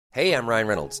Hey, I'm Ryan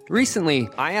Reynolds. Recently,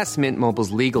 I asked Mint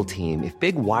Mobile's legal team if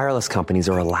big wireless companies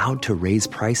are allowed to raise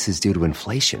prices due to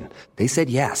inflation. They said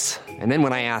yes. And then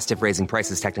when I asked if raising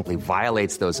prices technically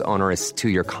violates those onerous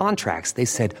two-year contracts, they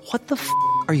said, "What the f***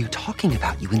 are you talking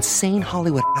about, you insane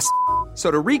Hollywood ass?" So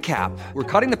to recap, we're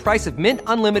cutting the price of Mint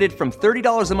Unlimited from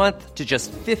 $30 a month to just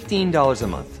 $15 a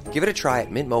month. Give it a try at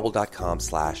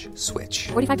mintmobile.com/switch.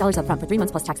 $45 up front for 3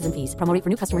 months plus taxes and fees. Promo rate for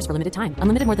new customers for limited time.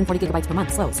 Unlimited more than 40 gigabytes per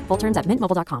month. Slows full terms at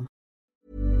mintmobile.com.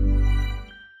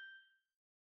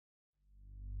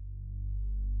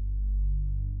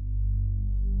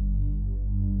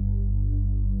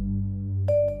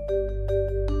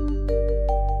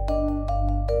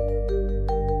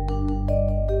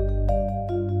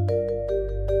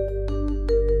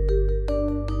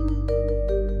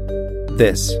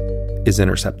 This is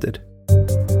Intercepted.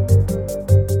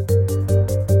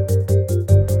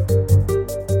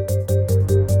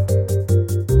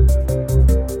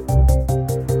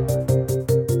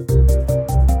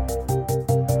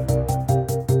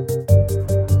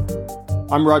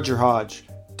 I'm Roger Hodge,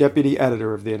 Deputy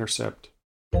Editor of The Intercept.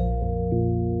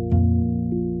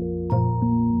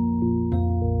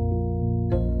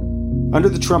 Under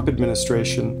the Trump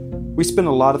administration, we spent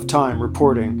a lot of time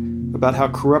reporting about how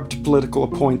corrupt political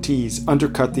appointees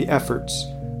undercut the efforts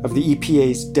of the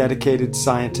EPA's dedicated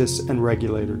scientists and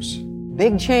regulators.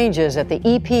 Big changes at the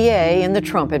EPA in the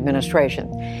Trump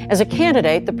administration. As a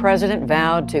candidate, the president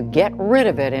vowed to get rid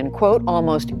of it in, quote,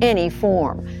 almost any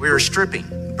form. We are stripping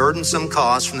burdensome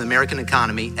costs from the American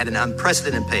economy at an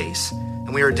unprecedented pace.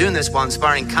 And we are doing this while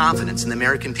inspiring confidence in the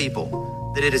American people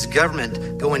that it is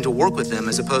government going to work with them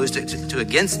as opposed to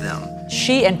against them.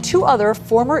 She and two other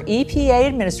former EPA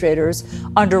administrators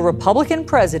under Republican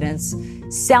presidents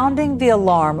sounding the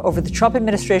alarm over the Trump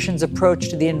administration's approach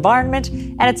to the environment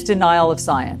and its denial of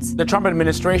science. The Trump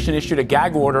administration issued a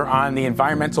gag order on the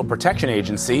Environmental Protection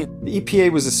Agency. The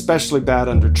EPA was especially bad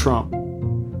under Trump,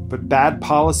 but bad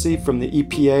policy from the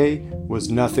EPA was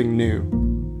nothing new.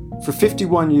 For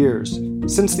 51 years,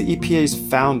 since the EPA's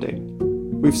founding,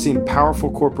 we've seen powerful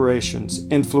corporations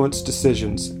influence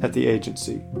decisions at the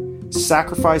agency,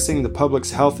 sacrificing the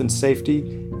public's health and safety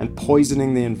and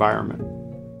poisoning the environment.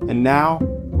 And now,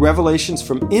 revelations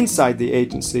from inside the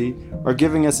agency are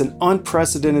giving us an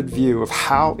unprecedented view of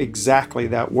how exactly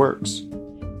that works.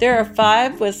 There are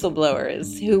 5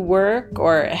 whistleblowers who work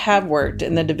or have worked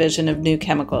in the Division of New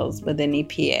Chemicals within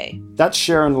EPA. That's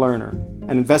Sharon Lerner,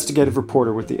 an investigative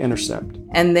reporter with The Intercept.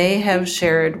 And they have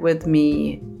shared with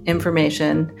me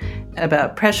information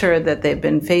about pressure that they've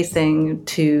been facing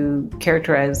to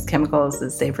characterize chemicals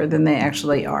as safer than they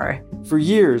actually are. For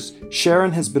years,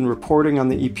 Sharon has been reporting on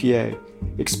the EPA,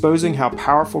 exposing how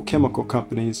powerful chemical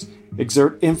companies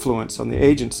exert influence on the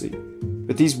agency.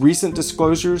 But these recent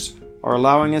disclosures are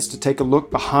allowing us to take a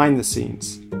look behind the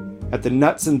scenes at the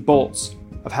nuts and bolts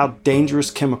of how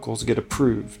dangerous chemicals get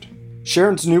approved.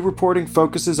 Sharon's new reporting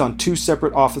focuses on 2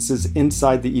 separate offices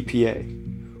inside the EPA,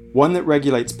 one that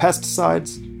regulates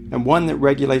pesticides and one that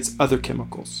regulates other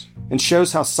chemicals, and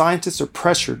shows how scientists are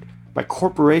pressured by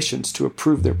corporations to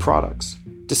approve their products,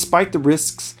 despite the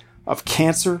risks of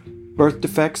cancer, birth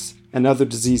defects, and other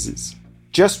diseases.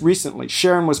 Just recently,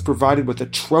 Sharon was provided with a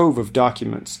trove of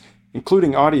documents,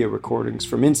 including audio recordings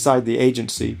from inside the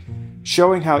agency,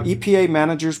 showing how EPA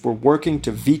managers were working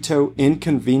to veto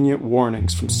inconvenient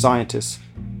warnings from scientists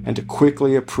and to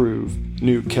quickly approve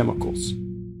new chemicals.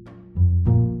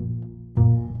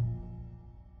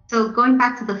 So going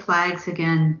back to the flags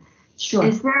again, sure.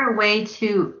 Is there a way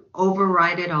to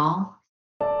override it all?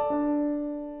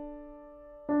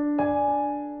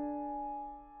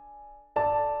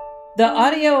 The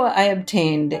audio I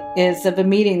obtained is of a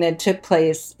meeting that took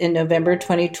place in November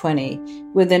 2020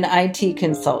 with an IT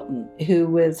consultant who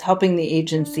was helping the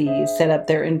agency set up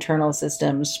their internal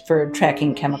systems for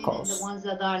tracking chemicals. The ones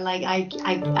that are like,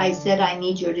 I said I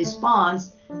need your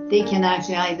response, they can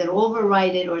actually either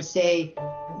override it or say,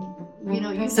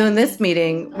 So in this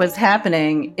meeting, what's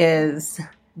happening is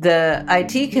the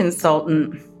IT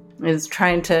consultant is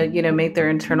trying to, make their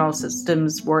internal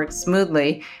systems work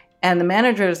smoothly. And the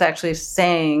manager is actually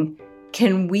saying,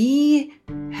 can we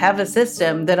have a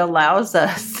system that allows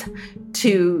us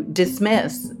to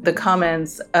dismiss the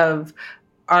comments of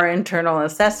our internal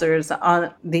assessors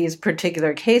on these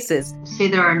particular cases? Say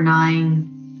there are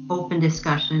 9 open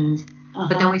discussions,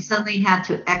 but then we suddenly had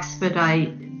to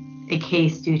expedite a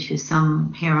case due to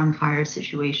some hair on fire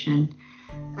situation.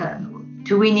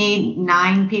 Do we need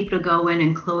 9 people to go in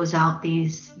and close out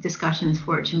these discussions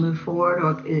for it to move forward?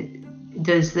 Or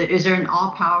is there an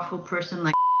all-powerful person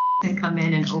like And come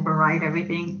in and override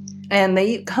everything. And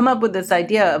they come up with this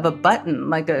idea of a button,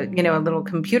 like a little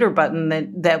computer button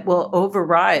that will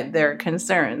override their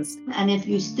concerns. And if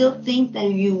you still think that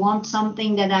you want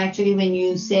something that actually, when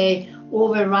you say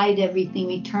override everything,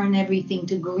 we turn everything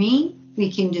to green,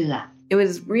 we can do that. It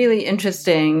was really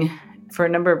interesting for a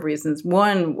number of reasons.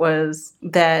 One was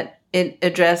that it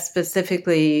addressed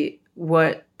specifically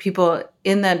what people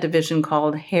in that division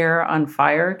called hair on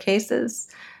fire cases.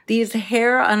 These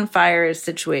hair on fire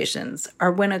situations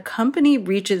are when a company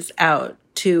reaches out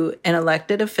to an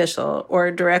elected official or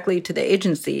directly to the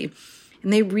agency,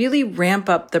 and they really ramp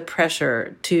up the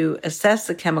pressure to assess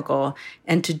the chemical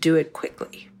and to do it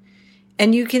quickly.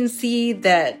 And you can see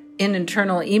that in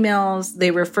internal emails,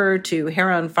 they refer to hair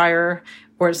on fire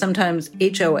or sometimes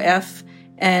HOF.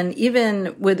 And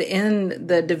even within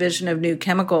the Division of New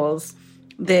Chemicals,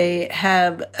 they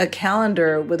have a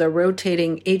calendar with a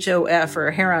rotating HOF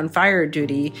or hair on fire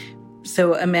duty,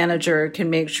 so a manager can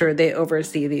make sure they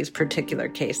oversee these particular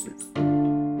cases.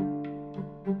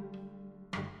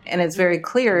 And it's very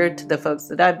clear to the folks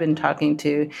that I've been talking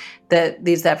to that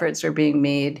these efforts are being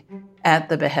made at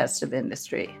the behest of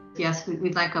industry. Yes,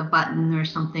 we'd like a button or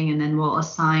something, and then we'll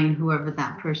assign whoever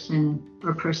that person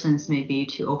or persons may be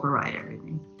to override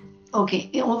everything. Okay,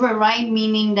 override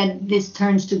meaning that this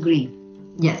turns to green.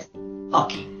 Yes.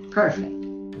 Okay, perfect.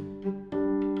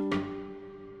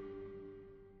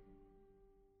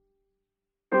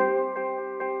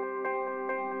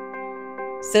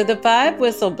 So the 5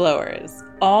 whistleblowers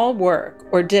all work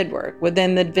or did work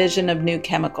within the Division of New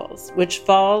Chemicals, which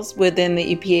falls within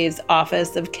the EPA's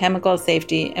Office of Chemical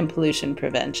Safety and Pollution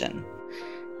Prevention.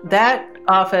 That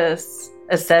office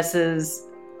assesses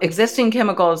existing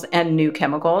chemicals and new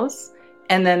chemicals.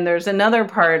 And then there's another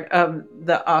part of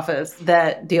the office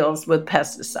that deals with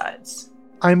pesticides.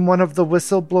 I'm one of the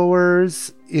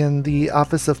whistleblowers in the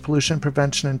Office of Pollution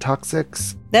Prevention and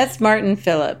Toxics. That's Martin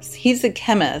Phillips. He's a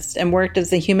chemist and worked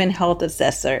as a human health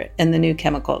assessor in the New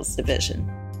Chemicals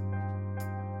Division.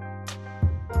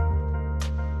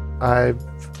 I've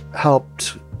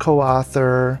helped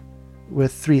co-author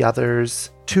with 3 others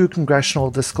 2 congressional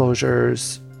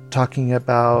disclosures talking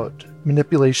about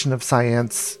manipulation of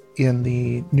science in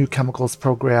the New Chemicals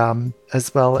program,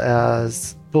 as well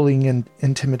as bullying and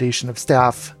intimidation of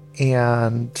staff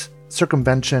and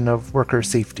circumvention of worker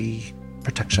safety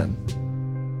protection.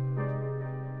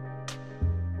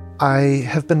 I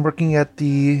have been working at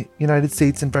the United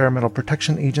States Environmental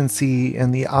Protection Agency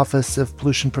in the Office of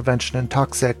Pollution Prevention and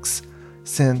Toxics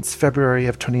since February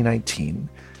of 2019.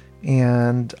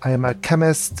 And I am a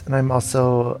chemist, and I'm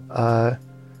also a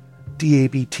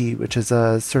DABT, which is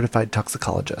a certified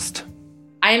toxicologist.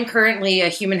 I am currently a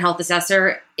human health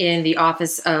assessor in the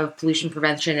Office of Pollution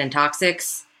Prevention and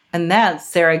Toxics. And that's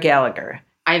Sarah Gallagher.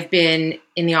 I've been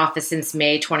in the office since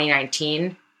May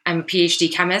 2019. I'm a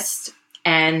PhD chemist,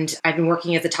 and I've been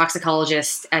working as a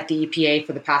toxicologist at the EPA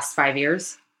for the past 5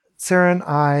 years. Sarah and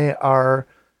I are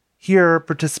here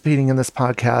participating in this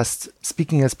podcast,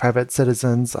 speaking as private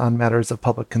citizens on matters of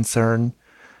public concern.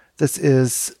 This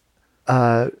is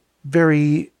a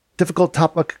very difficult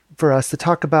topic for us to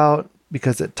talk about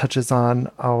because it touches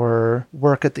on our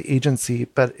work at the agency,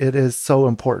 but it is so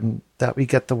important that we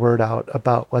get the word out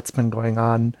about what's been going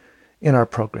on in our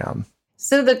program.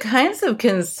 So the kinds of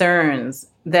concerns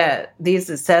that these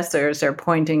assessors are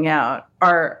pointing out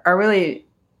are really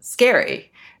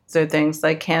scary. So things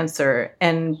like cancer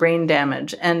and brain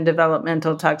damage and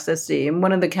developmental toxicity. And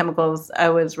one of the chemicals I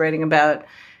was writing about,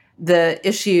 the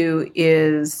issue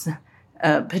is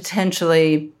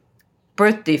potentially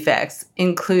birth defects,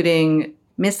 including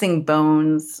missing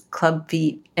bones, club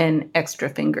feet, and extra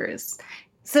fingers.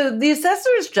 So the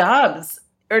assessor's jobs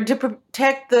are to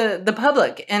protect the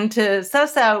public and to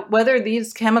suss out whether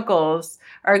these chemicals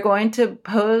are going to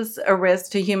pose a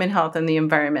risk to human health and the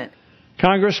environment.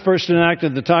 Congress first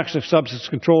enacted the Toxic Substance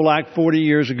Control Act 40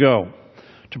 years ago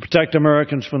to protect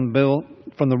Americans from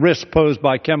the risks posed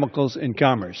by chemicals in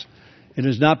commerce. It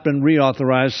has not been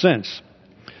reauthorized since.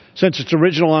 Since its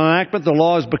original enactment, the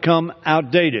law has become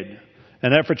outdated,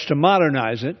 and efforts to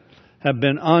modernize it have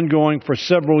been ongoing for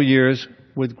several years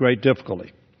with great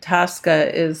difficulty.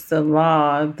 TSCA is the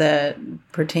law that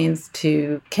pertains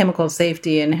to chemical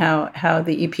safety and how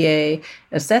the EPA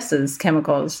assesses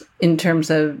chemicals in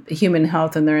terms of human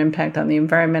health and their impact on the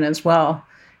environment as well.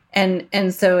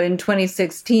 And so in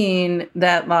 2016,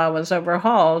 that law was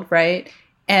overhauled, right?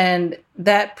 And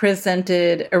that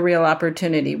presented a real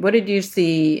opportunity. What did you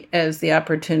see as the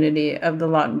opportunity of the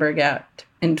Lautenberg Act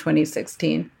in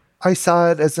 2016? I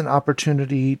saw it as an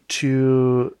opportunity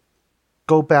to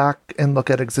go back and look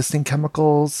at existing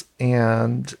chemicals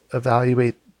and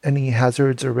evaluate any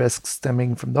hazards or risks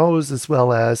stemming from those, as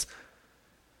well as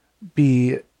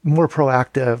be more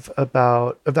proactive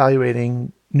about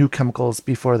evaluating new chemicals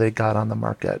before they got on the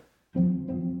market.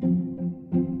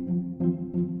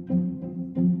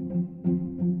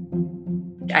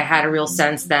 I had a real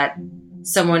sense that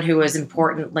someone who was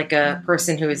important, like a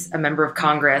person who is a member of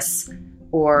Congress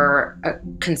or a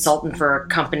consultant for a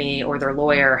company or their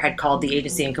lawyer, had called the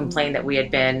agency and complained that we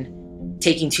had been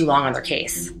taking too long on their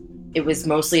case. It was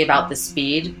mostly about the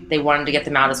speed. They wanted to get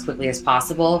them out as quickly as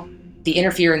possible. The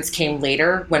interference came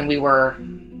later when we were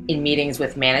in meetings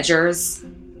with managers,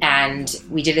 and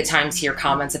we did at times hear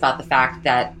comments about the fact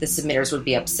that the submitters would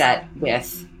be upset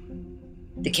with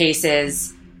the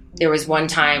cases. There was one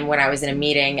time when I was in a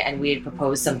meeting and we had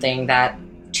proposed something that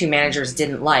two managers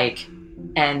didn't like,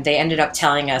 and they ended up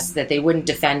telling us that they wouldn't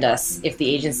defend us if the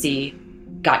agency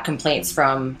got complaints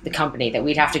from the company, that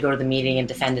we'd have to go to the meeting and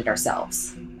defend it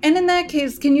ourselves. And in that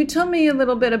case, can you tell me a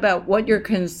little bit about what your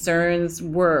concerns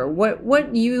were?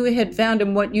 What you had found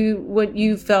and what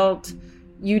you felt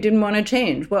you didn't want to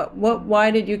change?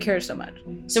 Why did you care so much?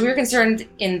 So we were concerned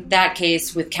in that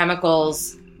case with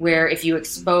chemicals where if you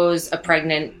expose a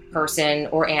pregnant person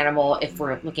or animal, if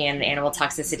we're looking at an animal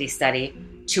toxicity study,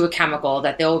 to a chemical,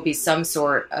 that there will be some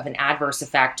sort of an adverse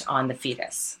effect on the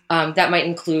fetus. That might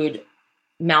include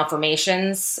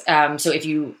malformations. So if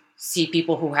you see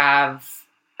people who have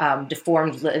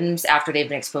deformed limbs after they've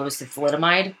been exposed to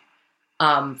thalidomide,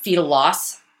 fetal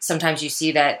loss, sometimes you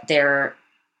see that they're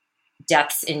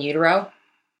deaths in utero.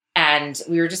 And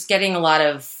we were just getting a lot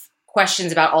of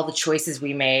questions about all the choices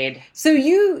we made. So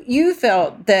you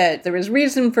felt that there was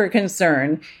reason for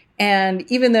concern, and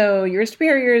even though your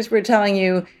superiors were telling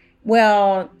you,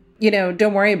 well,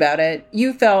 don't worry about it,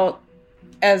 you felt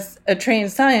as a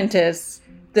trained scientist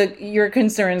that your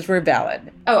concerns were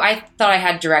valid. Oh, I thought I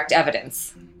had direct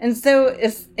evidence. And so,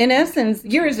 in essence,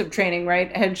 years of training,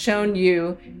 right, had shown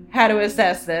you how to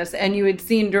assess this, and you had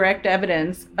seen direct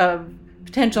evidence of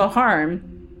potential harm,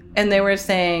 and they were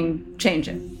saying, change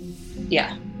it.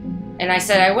 Yeah. And I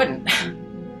said I wouldn't.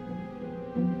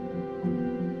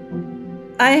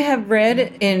 I have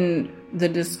read in the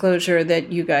disclosure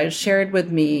that you guys shared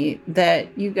with me that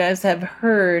you guys have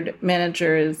heard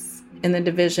managers in the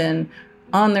division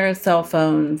on their cell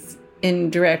phones in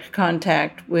direct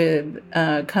contact with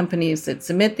companies that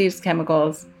submit these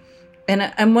chemicals.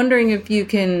 And I'm wondering if you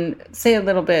can say a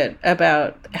little bit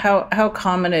about how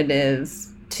common it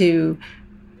is to,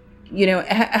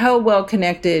 how well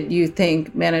connected you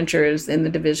think managers in the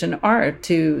division are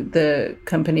to the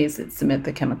companies that submit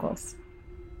the chemicals.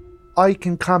 I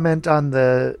can comment on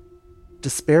the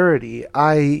disparity.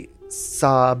 I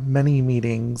saw many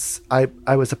meetings. I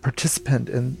was a participant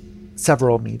in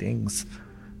several meetings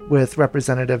with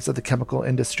representatives of the chemical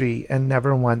industry, and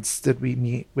never once did we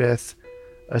meet with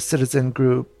a citizen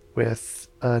group, with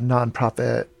a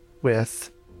nonprofit,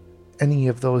 with any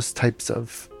of those types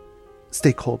of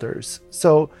stakeholders.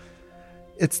 So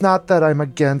it's not that I'm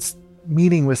against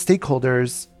meeting with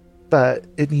stakeholders, but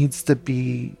it needs to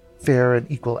be fair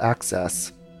and equal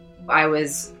access. I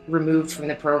was removed from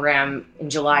the program in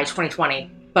July 2020,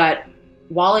 but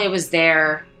while I was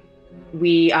there,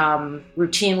 we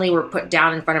routinely were put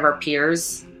down in front of our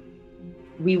peers.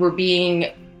 We were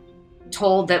being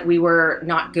told that we were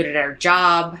not good at our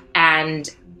job, and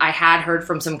I had heard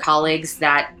from some colleagues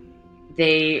that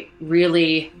they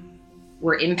really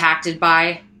were impacted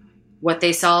by what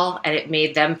they saw, and it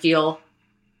made them feel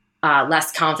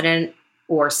less confident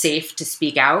or safe to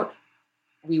speak out.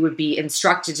 We would be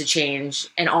instructed to change,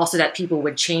 and also that people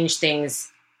would change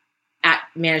things at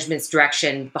management's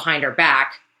direction behind our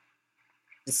back.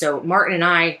 So Martin and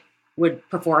I would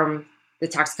perform the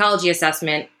toxicology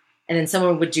assessment, and then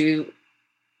someone would do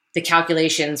the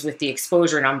calculations with the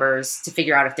exposure numbers to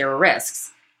figure out if there were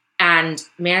risks. And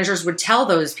managers would tell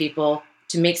those people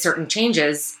to make certain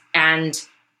changes. And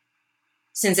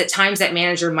since at times that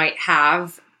manager might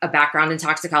have a background in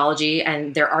toxicology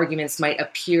and their arguments might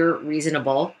appear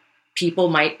reasonable, people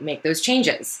might make those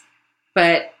changes.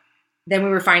 But then we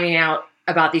were finding out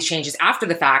about these changes after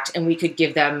the fact, and we could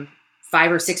give them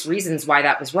 5 or 6 reasons why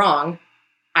that was wrong.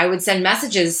 I would send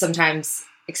messages sometimes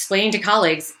explaining to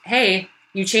colleagues, hey,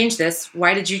 you changed this.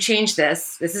 Why did you change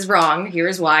this? This is wrong.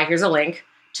 Here's why. Here's a link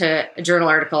to a journal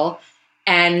article.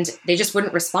 And they just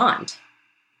wouldn't respond.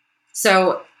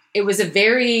 So it was a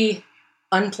very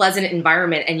unpleasant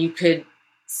environment, and you could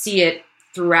see it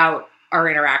throughout our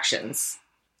interactions.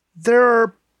 There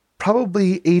are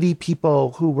probably 80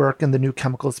 people who work in the new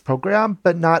chemicals program,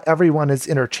 but not everyone is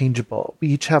interchangeable. We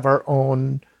each have our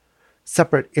own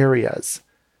separate areas.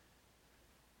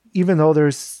 Even though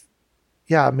there's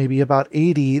maybe about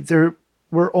 80, there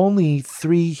were only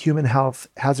 3 human health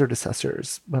hazard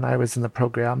assessors when I was in the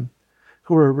program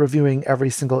who were reviewing every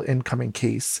single incoming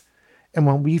case. And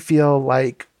when we feel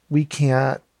like we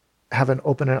can't have an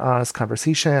open and honest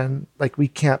conversation, like we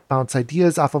can't bounce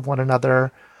ideas off of one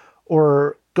another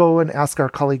or go and ask our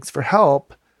colleagues for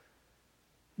help,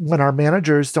 when our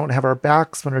managers don't have our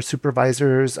backs, when our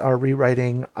supervisors are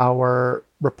rewriting our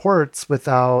reports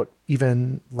without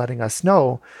even letting us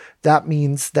know, that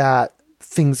means that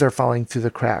things are falling through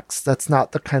the cracks. That's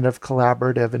not the kind of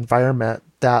collaborative environment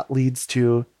that leads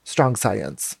to strong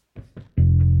science.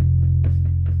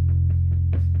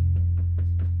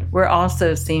 We're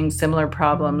also seeing similar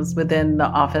problems within the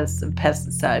Office of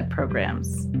Pesticide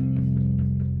Programs.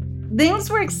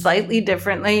 Things work slightly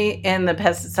differently in the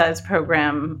pesticides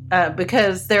program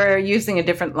because they're using a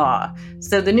different law.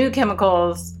 So the new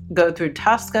chemicals go through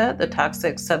TSCA, the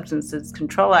Toxic Substances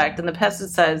Control Act, and the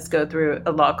pesticides go through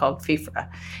a law called FIFRA.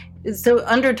 So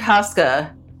under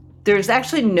TSCA, there's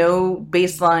actually no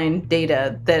baseline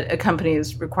data that a company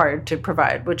is required to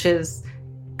provide, which is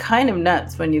kind of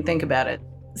nuts when you think about it.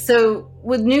 So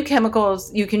with new chemicals,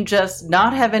 you can just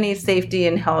not have any safety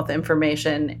and health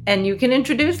information, and you can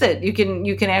introduce it. You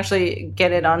can actually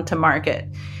get it onto market.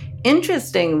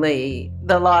 Interestingly,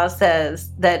 the law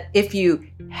says that if you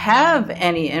have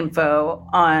any info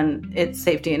on its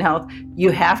safety and health,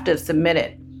 you have to submit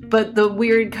it. But the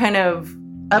weird kind of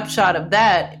upshot of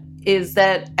that is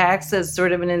that acts as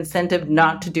sort of an incentive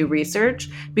not to do research,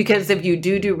 because if you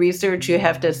do research, you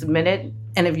have to submit it.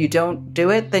 And if you don't do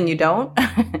it, then you don't.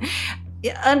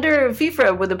 Under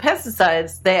FIFRA, with the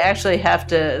pesticides, they actually have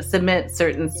to submit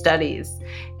certain studies.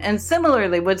 And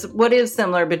similarly, what is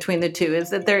similar between the two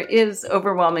is that there is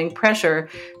overwhelming pressure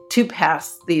to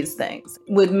pass these things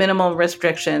with minimal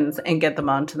restrictions and get them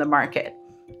onto the market.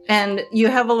 And you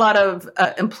have a lot of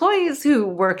employees who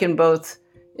work in both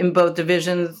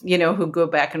divisions, who go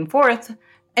back and forth.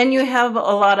 And you have a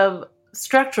lot of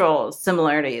structural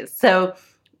similarities. So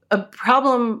a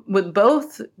problem with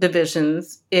both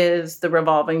divisions is the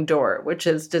revolving door, which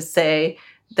is to say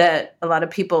that a lot of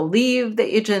people leave the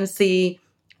agency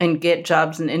and get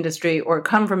jobs in industry, or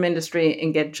come from industry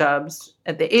and get jobs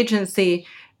at the agency.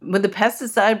 With the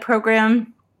pesticide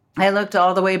program, I looked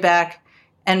all the way back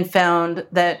and found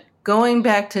that going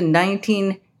back to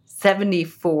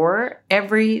 1974,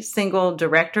 every single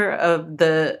director of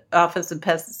the Office of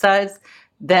Pesticides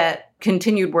that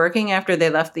continued working after they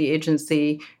left the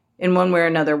agency in one way or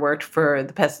another worked for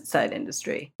the pesticide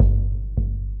industry.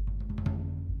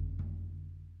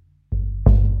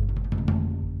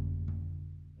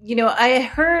 I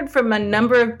heard from a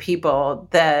number of people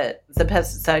that the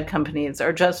pesticide companies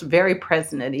are just very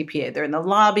present at EPA. They're in the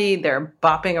lobby, they're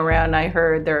bopping around. I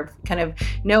heard they're kind of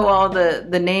know all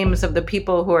the names of the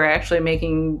people who are actually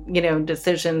making,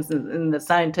 decisions, and the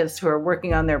scientists who are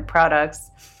working on their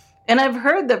products. And I've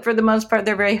heard that for the most part,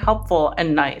 they're very helpful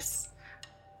and nice.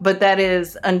 But that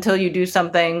is until you do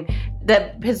something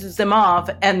that pisses them off.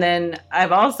 And then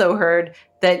I've also heard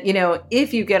that,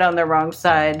 if you get on the wrong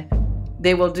side,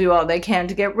 they will do all they can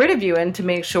to get rid of you and to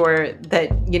make sure that,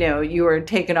 you are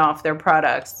taken off their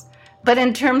products. But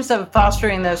in terms of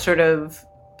fostering the sort of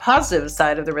positive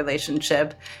side of the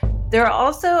relationship, there are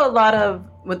also a lot of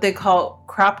what they call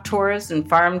crop tours and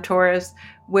farm tours,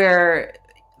 where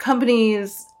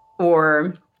companies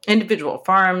or individual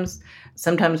farms,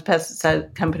 sometimes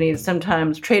pesticide companies,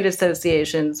 sometimes trade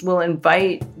associations will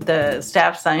invite the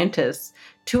staff scientists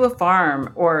to a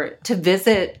farm or to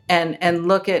visit and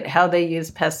look at how they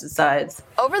use pesticides.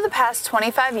 Over the past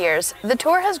 25 years, the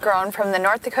tour has grown from the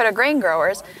North Dakota grain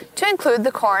growers to include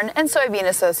the corn and soybean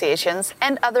associations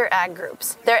and other ag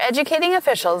groups. They're educating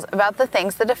officials about the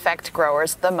things that affect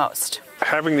growers the most.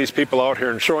 Having these people out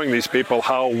here and showing these people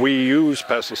how we use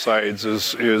pesticides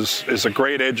is a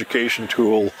great education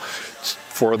tool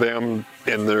for them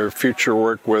in their future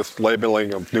work with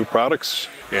labeling of new products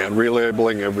and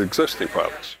relabeling of existing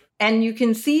products. And you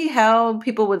can see how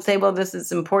people would say, well, this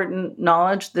is important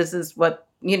knowledge. This is what,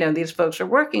 these folks are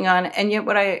working on. And yet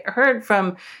what I heard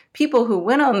from people who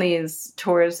went on these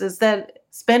tours is that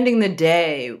spending the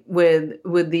day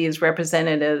with these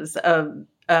representatives of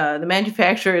the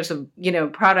manufacturers of,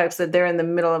 products that they're in the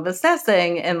middle of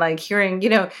assessing and like hearing,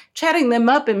 chatting them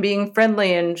up and being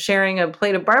friendly and sharing a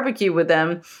plate of barbecue with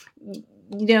them,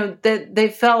 that they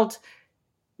felt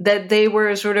that they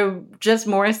were sort of just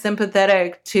more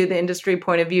sympathetic to the industry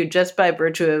point of view just by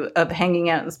virtue of hanging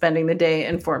out and spending the day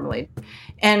informally.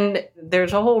 And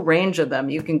there's a whole range of them.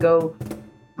 You can go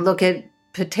look at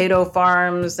potato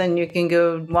farms, and you can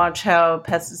go watch how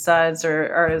pesticides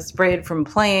are sprayed from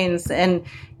planes. And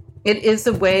It is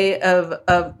a way of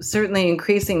certainly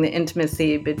increasing the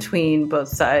intimacy between both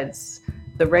sides,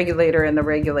 the regulator and the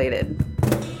regulated.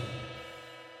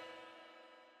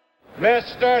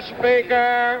 Mr.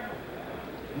 Speaker,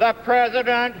 the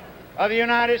President of the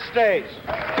United States.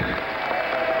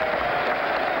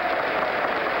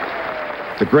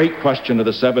 The great question of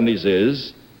the 70s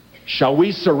is, shall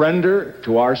we surrender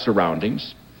to our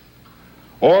surroundings,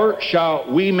 or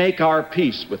shall we make our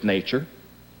peace with nature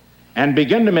and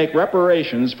begin to make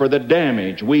reparations for the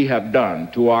damage we have done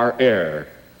to our air,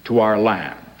 to our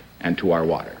land, and to our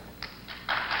water?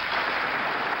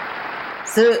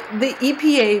 So the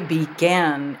EPA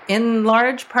began in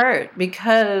large part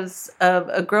because of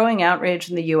a growing outrage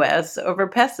in the U.S. over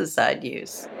pesticide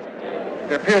use.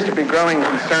 There appears to be growing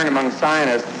concern among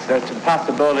scientists as to the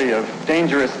possibility of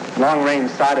dangerous long-range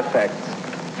side effects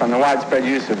from the widespread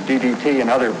use of DDT and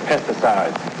other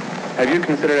pesticides. Have you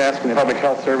considered asking the Public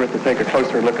Health Service to take a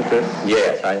closer look at this?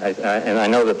 Yes, and I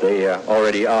know that they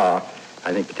already are.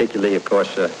 I think particularly, of course,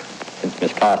 since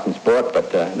Ms. Carson's book,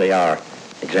 but they are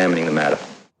examining the matter.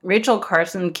 Rachel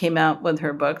Carson came out with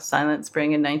her book, Silent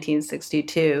Spring, in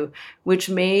 1962, which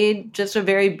made just a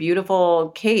very beautiful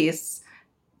case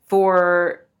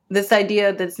for this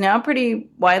idea that's now pretty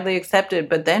widely accepted,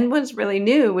 but then was really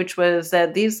new, which was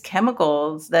that these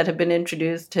chemicals that have been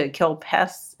introduced to kill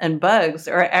pests and bugs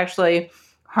are actually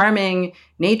harming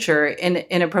nature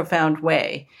in a profound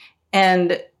way.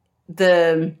 And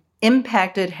the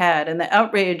impact it had and the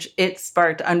outrage it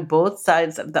sparked on both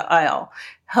sides of the aisle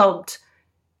helped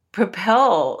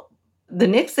propel the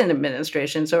Nixon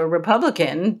administration, so a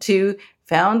Republican, to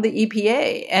found the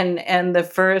EPA. And the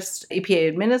first EPA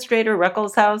administrator,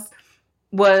 Ruckelshaus,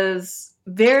 was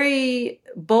very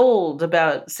bold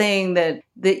about saying that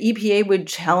the EPA would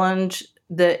challenge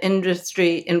the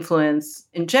industry influence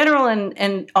in general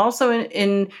and also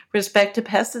in respect to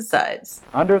pesticides.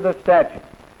 Under the statute,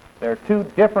 there are two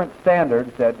different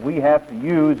standards that we have to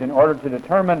use in order to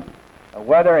determine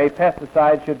whether a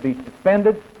pesticide should be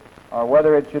suspended or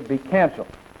whether it should be canceled.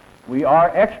 We are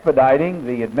expediting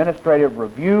the administrative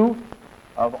review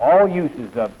of all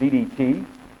uses of DDT.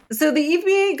 So the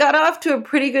EPA got off to a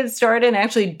pretty good start and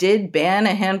actually did ban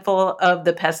a handful of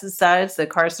the pesticides that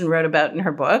Carson wrote about in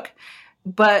her book.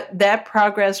 But that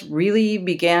progress really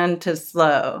began to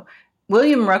slow.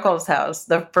 William Ruckelshaus,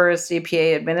 the first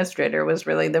EPA administrator, was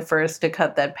really the first to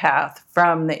cut that path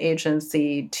from the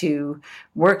agency to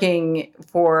working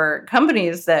for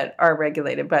companies that are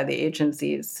regulated by the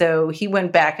agencies. So he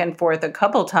went back and forth a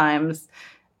couple times.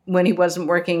 When he wasn't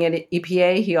working at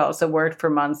EPA, he also worked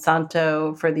for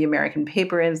Monsanto, for the American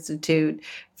Paper Institute,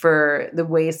 for the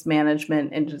waste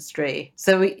management industry.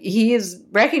 So he is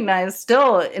recognized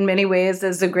still in many ways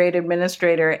as a great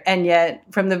administrator, and yet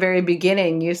from the very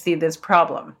beginning, you see this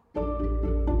problem.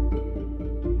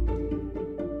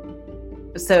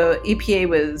 So EPA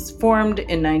was formed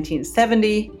in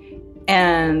 1970,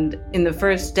 and in the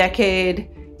first decade,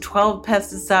 12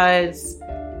 pesticides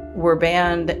were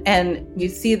banned, and you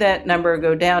see that number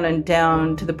go down and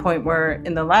down to the point where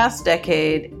in the last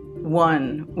decade,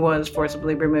 one was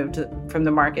forcibly removed from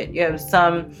the market. You have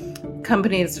some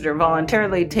companies that are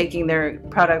voluntarily taking their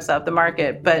products off the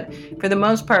market, but for the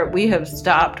most part, we have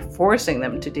stopped forcing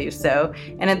them to do so.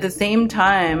 And at the same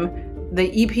time,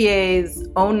 the EPA's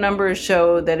own numbers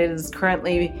show that it is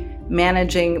currently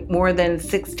managing more than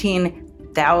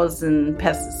 16,000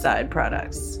 pesticide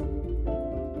products.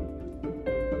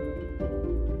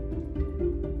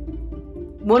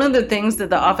 One of the things that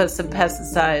the Office of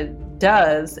Pesticide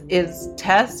does is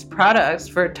test products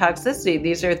for toxicity.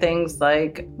 These are things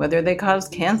like whether they cause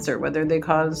cancer, whether they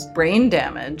cause brain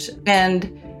damage.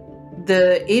 And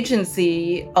the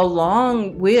agency,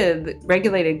 along with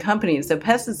regulated companies, the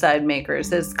pesticide makers,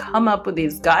 has come up with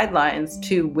these guidelines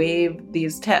to waive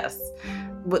these tests.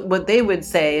 What they would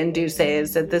say and do say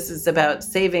is that this is about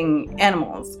saving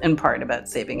animals, in part about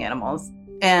saving animals.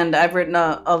 And I've written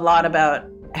a lot about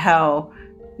how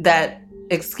that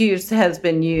excuse has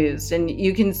been used. And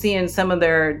you can see in some of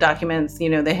their documents,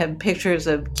 they have pictures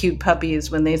of cute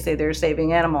puppies when they say they're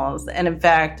saving animals. And in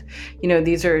fact,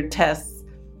 these are tests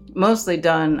mostly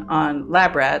done on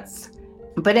lab rats.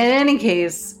 But in any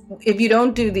case, if you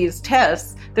don't do these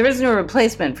tests, there is no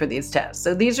replacement for these tests.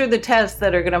 So these are the tests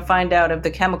that are going to find out if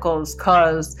the chemicals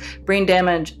cause brain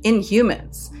damage in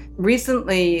humans.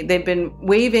 Recently, they've been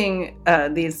waiving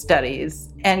these studies.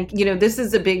 And, this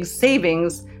is a big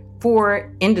savings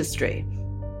for industry.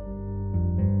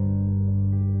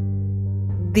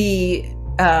 The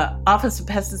Office of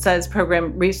Pesticides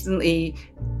program recently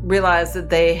realized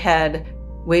that they had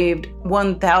waived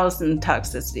 1,000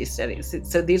 toxicity studies.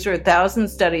 So these are 1,000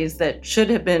 studies that should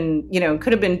have been,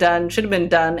 could have been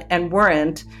done, and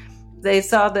weren't. They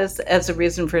saw this as a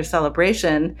reason for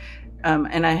celebration.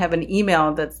 And I have an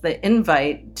email that's the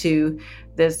invite to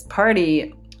this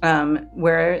party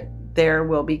where there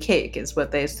will be cake, is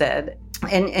what they said.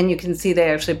 And you can see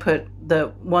they actually put the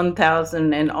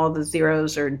 1,000 and all the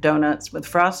zeros or donuts with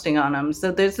frosting on them.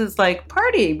 So this is like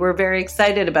party. We're very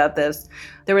excited about this.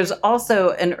 There was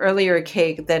also an earlier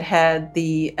cake that had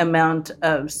the amount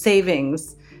of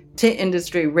savings to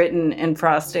industry written in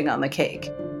frosting on the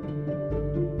cake.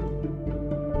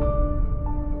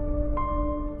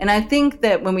 And I think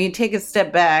that when we take a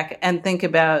step back and think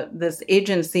about this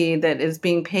agency that is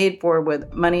being paid for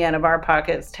with money out of our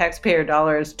pockets, taxpayer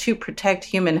dollars, to protect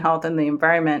human health and the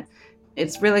environment,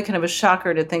 it's really kind of a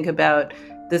shocker to think about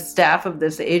the staff of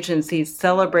this agency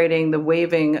celebrating the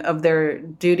waiving of their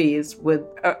duties with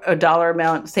a dollar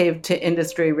amount saved to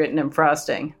industry written in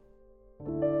frosting.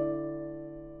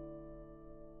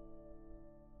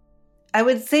 I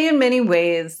would say in many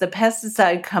ways, the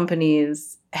pesticide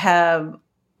companies have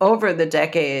over the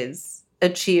decades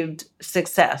achieved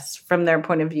success from their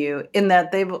point of view, in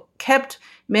that they've kept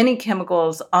many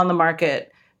chemicals on the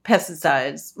market,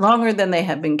 pesticides, longer than they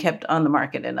have been kept on the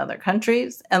market in other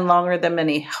countries, and longer than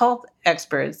many health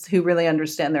experts who really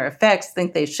understand their effects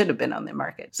think they should have been on the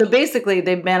market. So basically,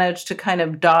 they've managed to kind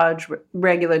of dodge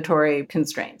regulatory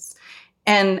constraints.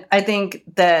 And I think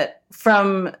that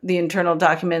from the internal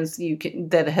documents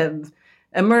that have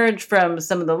emerge from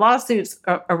some of the lawsuits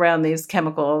around these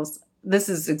chemicals, this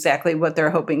is exactly what they're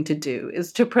hoping to do,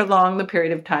 is to prolong the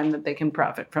period of time that they can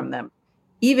profit from them.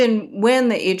 Even when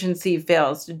the agency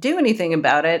fails to do anything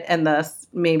about it, and thus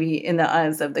maybe in the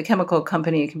eyes of the chemical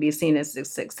company it can be seen as a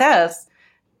success,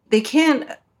 they can't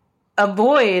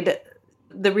avoid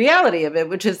the reality of it,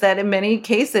 which is that in many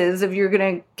cases, if you're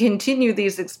going to continue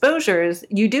these exposures,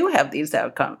 you do have these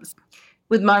outcomes.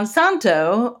 With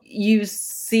Monsanto, you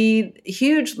see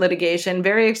huge litigation,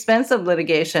 very expensive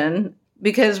litigation,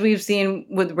 because we've seen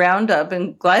with Roundup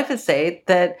and glyphosate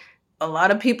that a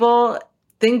lot of people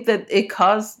think that it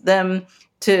caused them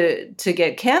to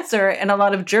get cancer, and a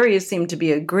lot of juries seem to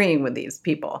be agreeing with these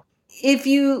people. If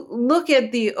you look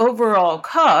at the overall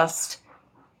cost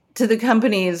to the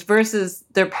companies versus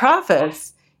their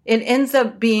profits, it ends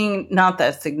up being not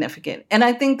that significant. And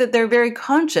I think that they're very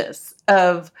conscious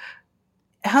of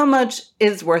how much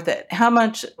is worth it, how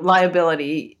much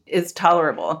liability is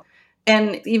tolerable.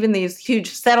 And even these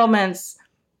huge settlements,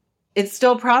 it's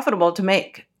still profitable to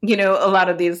make, a lot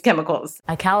of these chemicals.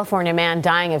 A California man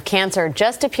dying of cancer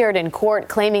just appeared in court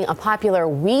claiming a popular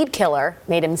weed killer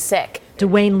made him sick.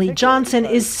 Dwayne Lee Johnson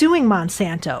is suing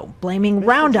Monsanto, blaming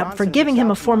Roundup for giving him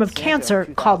a form of cancer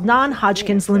called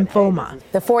non-Hodgkin's lymphoma.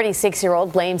 The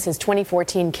 46-year-old blames his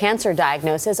 2014 cancer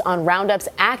diagnosis on Roundup's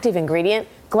active ingredient,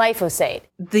 glyphosate.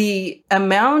 The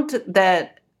amount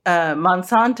that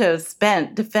Monsanto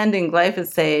spent defending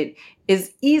glyphosate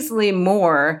is easily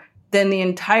more than the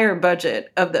entire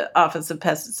budget of the Office of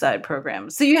Pesticide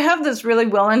Programs. So you have this really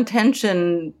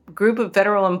well-intentioned group of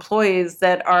federal employees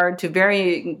that are to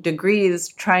varying degrees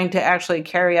trying to actually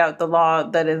carry out the law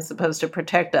that is supposed to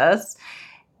protect us.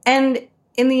 And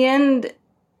in the end,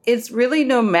 it's really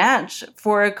no match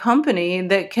for a company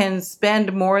that can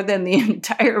spend more than the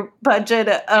entire budget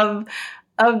of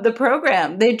the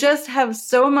program. They just have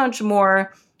so much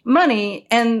more money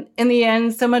and, in the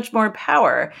end, so much more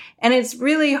power. And it's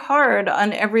really hard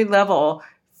on every level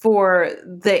for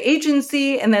the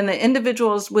agency and then the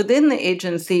individuals within the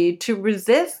agency to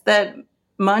resist that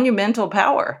monumental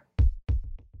power.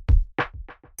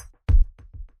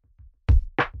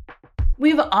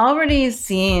 We've already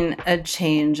seen a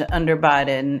change under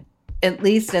Biden, at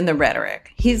least in the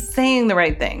rhetoric. He's saying the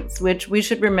right things, which we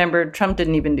should remember Trump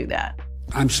didn't even do that.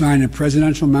 I'm signing a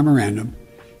presidential memorandum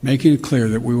making it clear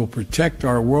that we will protect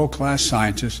our world-class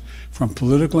scientists from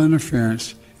political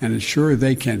interference and ensure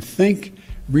they can think,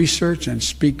 research, and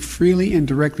speak freely and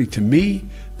directly to me,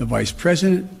 the vice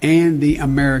president, and the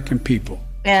American people.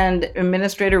 And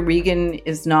Administrator Regan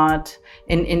is not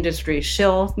an industry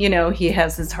shill. He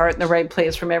has his heart in the right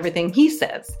place from everything he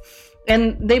says.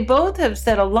 And they both have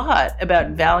said a lot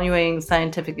about valuing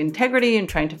scientific integrity and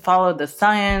trying to follow the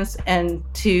science and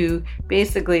to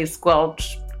basically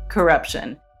squelch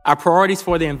corruption. Our priorities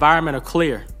for the environment are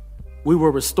clear. We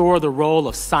will restore the role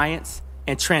of science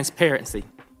and transparency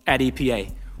at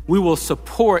EPA. We will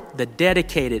support the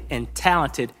dedicated and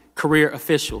talented career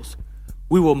officials.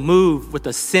 We will move with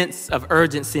a sense of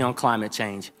urgency on climate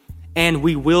change. And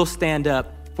we will stand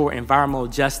up for environmental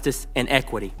justice and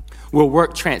equity. We'll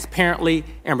work transparently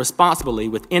and responsibly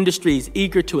with industries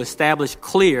eager to establish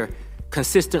clear,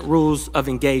 consistent rules of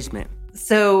engagement.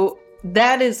 So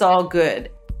that is all good.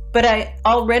 But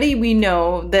we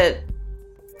know that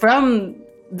from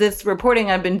this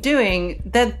reporting I've been doing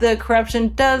that the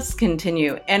corruption does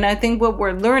continue. And I think what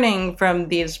we're learning from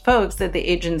these folks at the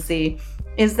agency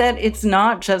is that it's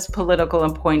not just political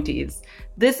appointees.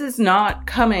 This is not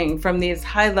coming from these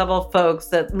high-level folks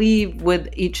that leave with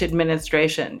each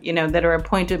administration, that are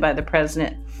appointed by the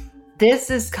president. This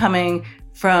is coming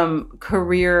from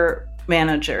career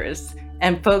managers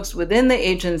and folks within the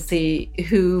agency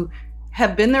who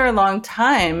have been there a long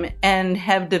time and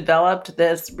have developed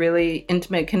this really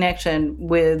intimate connection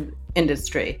with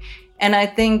industry. And I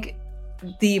think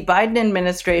the Biden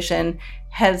administration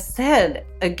has said,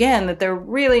 again, that they're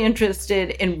really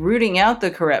interested in rooting out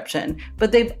the corruption.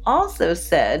 But they've also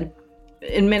said,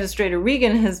 Administrator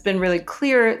Regan has been really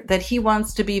clear that he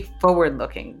wants to be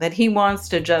forward-looking, that he wants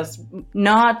to just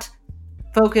not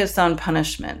focus on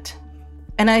punishment.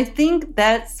 And I think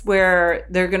that's where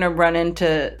they're going to run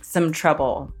into some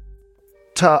trouble.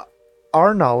 To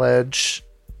our knowledge,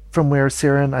 from where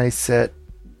Sarah and I sit,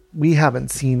 we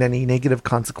haven't seen any negative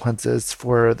consequences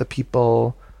for the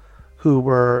people who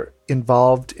were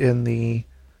involved in the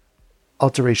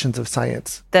alterations of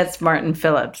science. That's Martin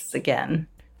Phillips again,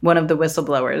 one of the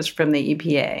whistleblowers from the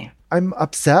EPA. I'm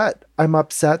upset. I'm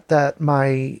upset that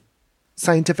my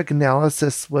scientific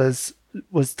analysis was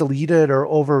deleted or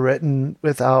overwritten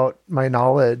without my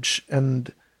knowledge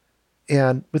and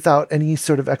without any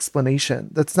sort of explanation.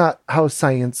 That's not how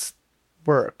science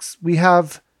works. We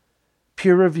have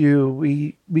peer review.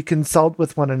 We consult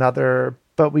with one another,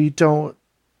 but we don't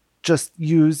just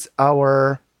use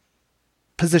our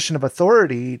position of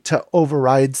authority to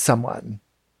override someone.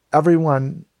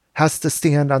 Everyone has to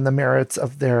stand on the merits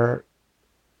of their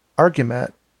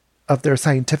argument, of their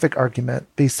scientific argument,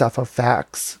 based off of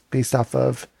facts, based off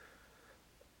of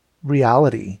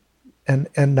reality,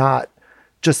 and not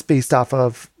just based off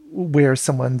of where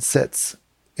someone sits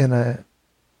in a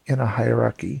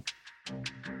hierarchy.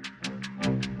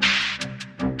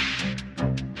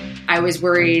 I was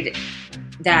worried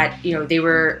that, they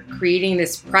were creating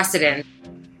this precedent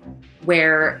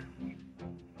where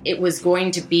it was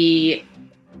going to be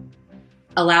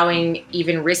allowing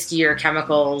even riskier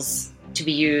chemicals to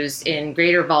be used in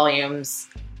greater volumes.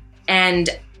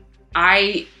 And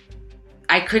I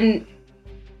couldn't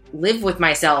live with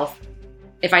myself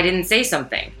if I didn't say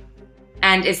something.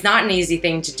 And it's not an easy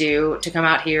thing to do, to come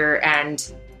out here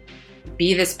and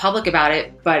be this public about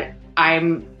it, but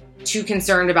I'm too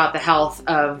concerned about the health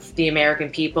of the American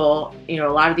people. A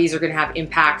lot of these are going to have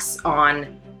impacts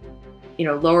on,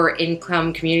 lower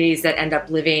income communities that end up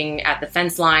living at the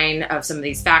fence line of some of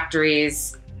these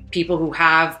factories, people who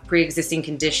have pre-existing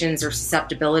conditions or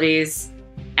susceptibilities.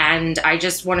 And I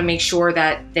just want to make sure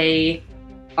that they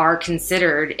are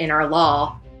considered in our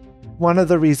law. One of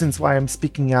the reasons why I'm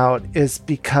speaking out is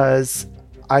because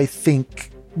I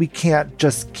think we can't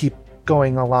just keep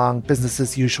going along business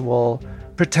as usual,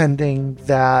 pretending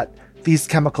that these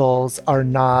chemicals are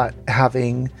not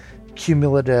having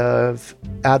cumulative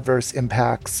adverse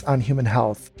impacts on human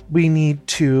health. We need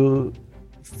to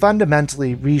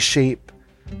fundamentally reshape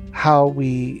how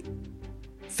we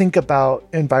think about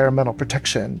environmental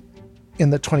protection in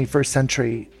the 21st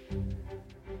century.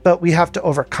 But we have to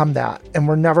overcome that, and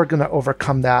we're never going to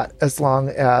overcome that as long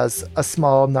as a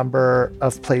small number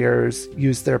of players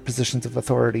use their positions of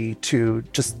authority to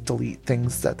just delete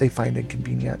things that they find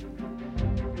inconvenient.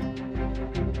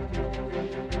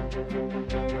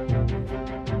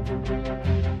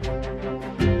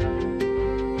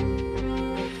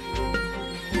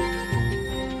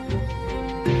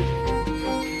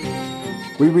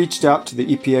 We reached out to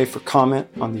the EPA for comment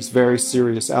on these very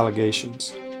serious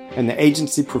allegations, and the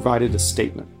agency provided a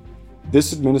statement.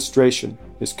 This administration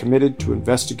is committed to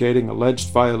investigating alleged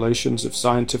violations of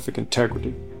scientific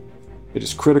integrity. It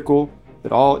is critical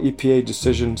that all EPA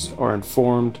decisions are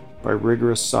informed by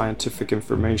rigorous scientific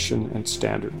information and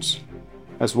standards.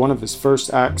 As one of his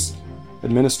first acts,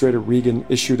 Administrator Regan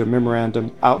issued a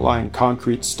memorandum outlining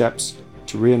concrete steps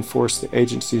to reinforce the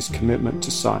agency's commitment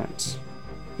to science.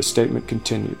 The statement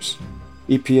continues.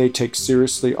 EPA takes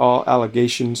seriously all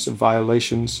allegations of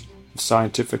violations of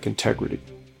scientific integrity.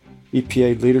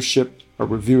 EPA leadership are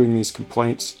reviewing these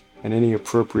complaints, and any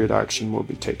appropriate action will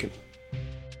be taken.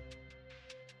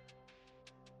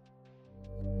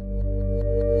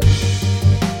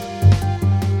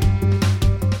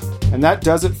 And that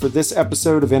does it for this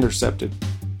episode of Intercepted.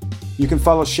 You can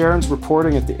follow Sharon's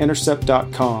reporting at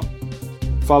theintercept.com.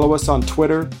 Follow us on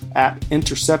Twitter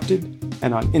 @Intercepted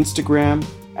and on Instagram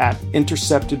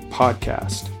 @Intercepted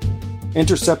Podcast.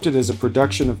 Intercepted is a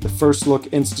production of the First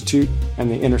Look Institute and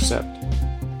The Intercept.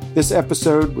 This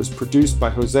episode was produced by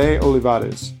Jose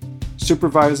Olivares.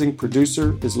 Supervising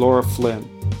producer is Laura Flynn.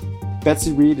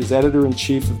 Betsy Reed is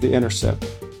editor-in-chief of The Intercept,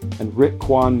 and Rick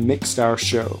Kwan mixed our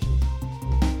show.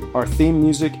 Our theme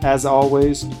music, as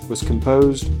always, was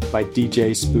composed by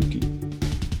DJ Spooky.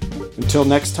 Until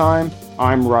next time,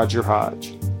 I'm Roger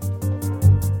Hodge.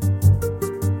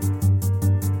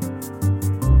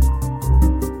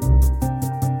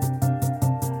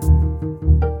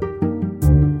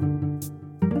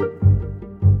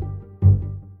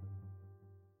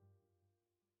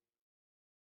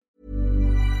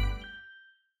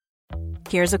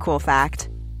 Here's a cool fact.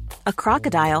 A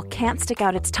crocodile can't stick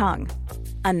out its tongue.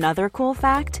 Another cool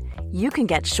fact, you can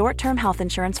get short-term health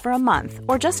insurance for a month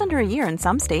or just under a year in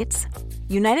some states.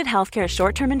 United Healthcare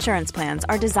short-term insurance plans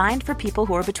are designed for people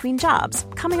who are between jobs,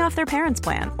 coming off their parents'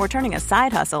 plan, or turning a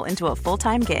side hustle into a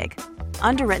full-time gig.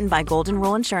 Underwritten by Golden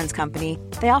Rule Insurance Company,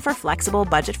 they offer flexible,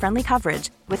 budget-friendly coverage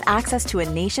with access to a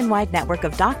nationwide network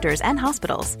of doctors and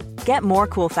hospitals. Get more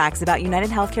cool facts about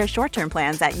United Healthcare short-term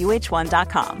plans at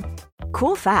uh1.com.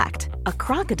 Cool fact, a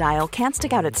crocodile can't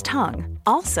stick out its tongue.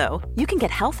 Also, you can get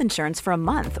health insurance for a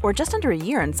month or just under a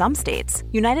year in some states.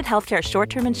 United Healthcare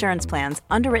short-term insurance plans,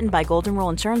 underwritten by Golden Rule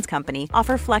Insurance Company,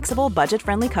 offer flexible,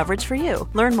 budget-friendly coverage for you.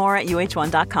 Learn more at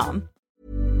uh1.com.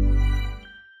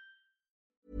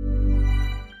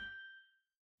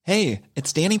 Hey,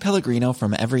 it's Danny Pellegrino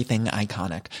from Everything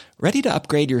Iconic. Ready to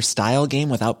upgrade your style game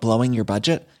without blowing your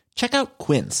budget? Check out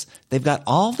Quince. They've got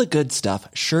all the good stuff,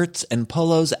 shirts and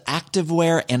polos,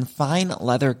 activewear, and fine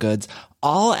leather goods,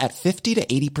 all at 50 to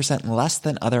 80% less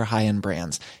than other high-end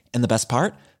brands. And the best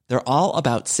part? They're all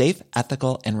about safe,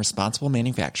 ethical, and responsible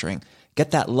manufacturing.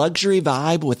 Get that luxury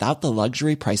vibe without the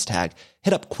luxury price tag.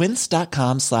 Hit up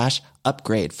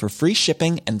quince.com/upgrade for free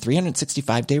shipping and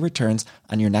 365-day returns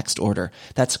on your next order.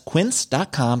 That's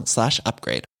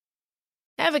quince.com/upgrade.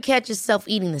 Ever catch yourself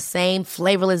eating the same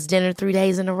flavorless dinner 3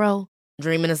 days in a row?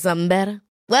 Dreaming of something better?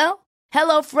 Well,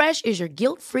 HelloFresh is your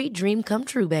guilt-free dream come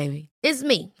true, baby. It's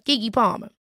me, Keke Palmer.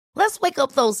 Let's wake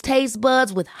up those taste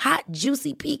buds with hot,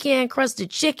 juicy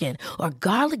pecan-crusted chicken or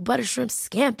garlic butter shrimp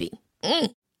scampi.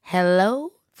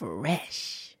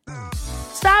 HelloFresh.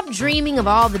 Stop dreaming of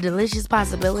all the delicious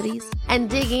possibilities and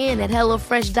dig in at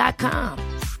HelloFresh.com.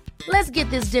 Let's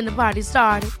get this dinner party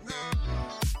started.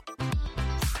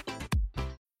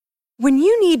 When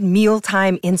you need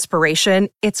mealtime inspiration,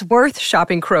 it's worth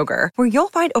shopping Kroger, where you'll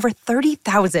find over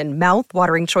 30,000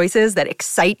 mouth-watering choices that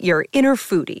excite your inner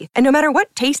foodie. And no matter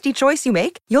what tasty choice you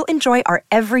make, you'll enjoy our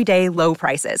everyday low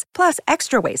prices, plus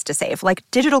extra ways to save, like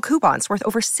digital coupons worth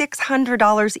over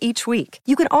 $600 each week.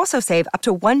 You can also save up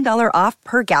to $1 off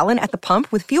per gallon at the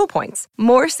pump with fuel points.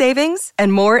 More savings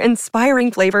and more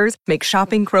inspiring flavors make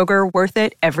shopping Kroger worth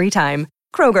it every time.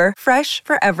 Kroger, fresh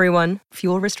for everyone.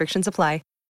 Fuel restrictions apply.